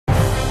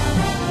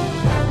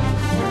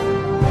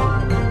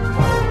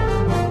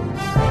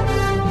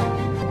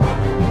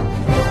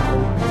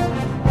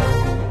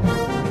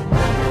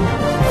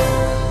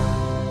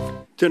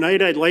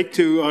Tonight, I'd like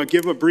to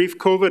give a brief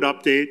COVID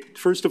update.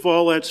 First of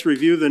all, let's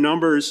review the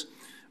numbers.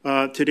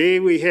 Today,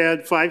 we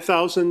had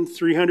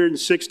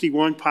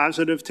 5,361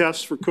 positive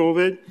tests for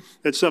COVID.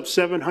 That's up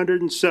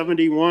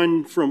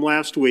 771 from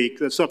last week.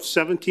 That's up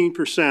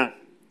 17%.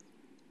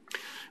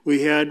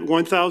 We had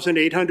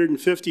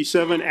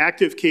 1,857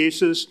 active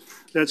cases.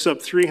 That's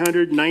up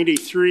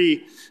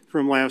 393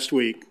 from last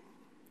week.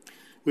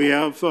 We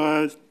have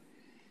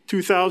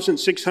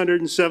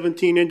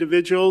 2,617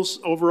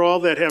 individuals overall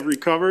that have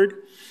recovered,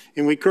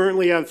 and we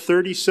currently have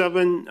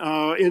 37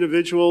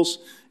 individuals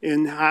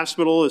in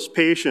hospital as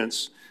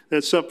patients.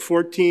 That's up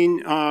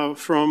 14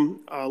 from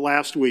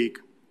last week.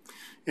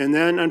 And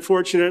then,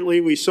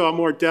 unfortunately, we saw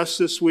more deaths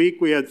this week.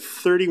 We had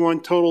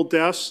 31 total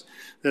deaths.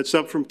 That's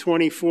up from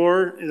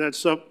 24.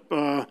 That's up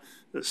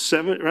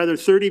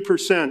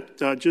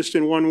 30% just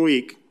in 1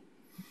 week.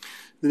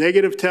 The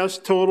negative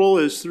test total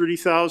is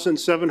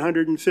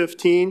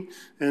 30,715,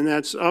 and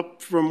that's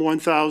up from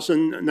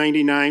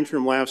 1,099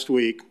 from last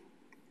week.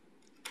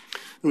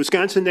 The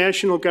Wisconsin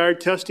National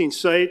Guard testing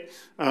site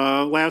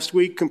last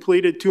week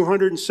completed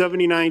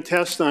 279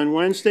 tests on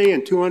Wednesday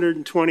and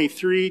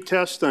 223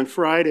 tests on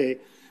Friday.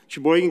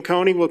 Sheboygan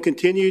County will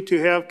continue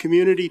to have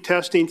community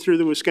testing through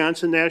the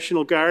Wisconsin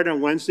National Guard on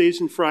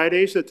Wednesdays and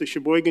Fridays at the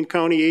Sheboygan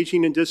County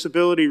Aging and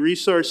Disability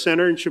Resource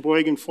Center in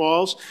Sheboygan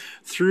Falls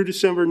through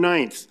December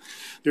 9th.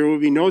 There will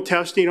be no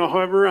testing,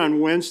 however, on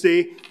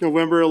Wednesday,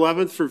 November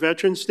 11th for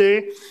Veterans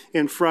Day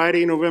and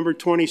Friday, November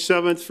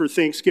 27th for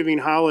Thanksgiving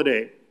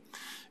holiday.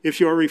 If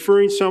you are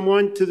referring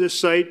someone to this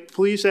site,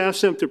 please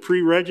ask them to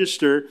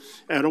pre-register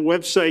at a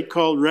website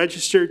called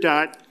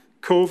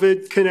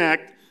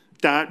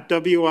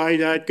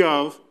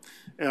register.covidconnect.wi.gov.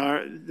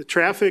 The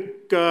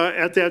traffic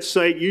at that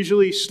site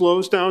usually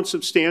slows down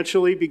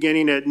substantially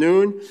beginning at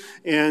noon,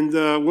 and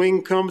the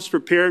wing comes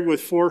prepared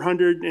with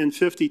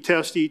 450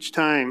 tests each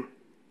time.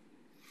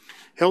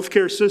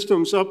 Healthcare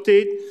systems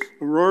update.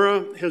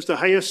 Aurora has the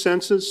highest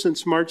census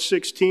since March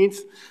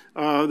 16th.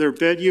 Their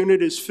bed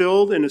unit is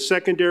filled, and a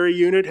secondary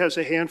unit has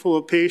a handful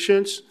of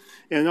patients.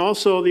 And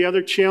also the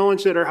other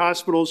challenge that our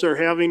hospitals are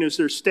having is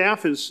their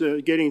staff is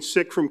getting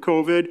sick from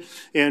COVID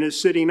and is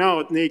sitting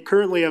out. And they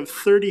currently have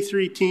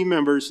 33 team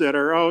members that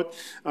are out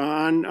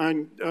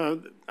on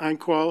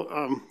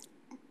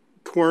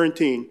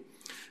quarantine.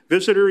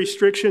 Visitor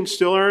restrictions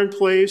still are in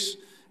place,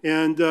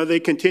 and they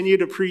continue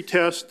to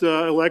pre-test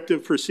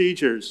elective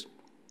procedures.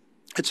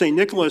 At St.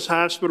 Nicholas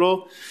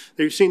Hospital,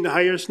 they've seen the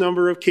highest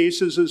number of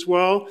cases as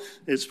well.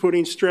 It's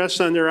putting stress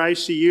on their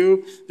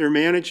ICU. They're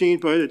managing,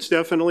 but it's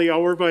definitely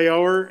hour by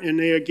hour, and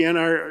they again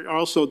are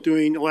also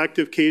doing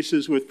elective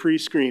cases with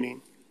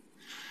pre-screening.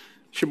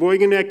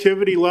 Sheboygan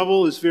activity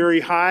level is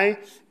very high.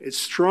 It's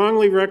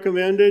strongly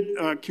recommended.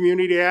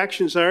 Community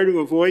actions are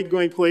to avoid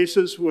going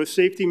places where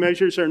safety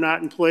measures are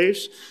not in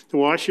place, to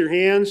wash your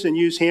hands and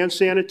use hand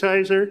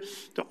sanitizer,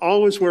 to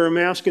always wear a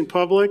mask in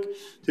public,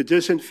 to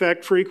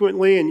disinfect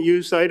frequently and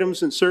use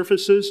items and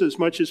surfaces as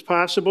much as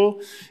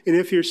possible. And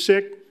if you're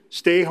sick,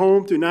 stay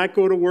home. Do not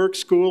go to work,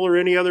 school, or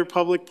any other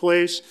public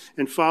place,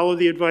 and follow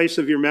the advice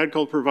of your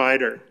medical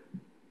provider.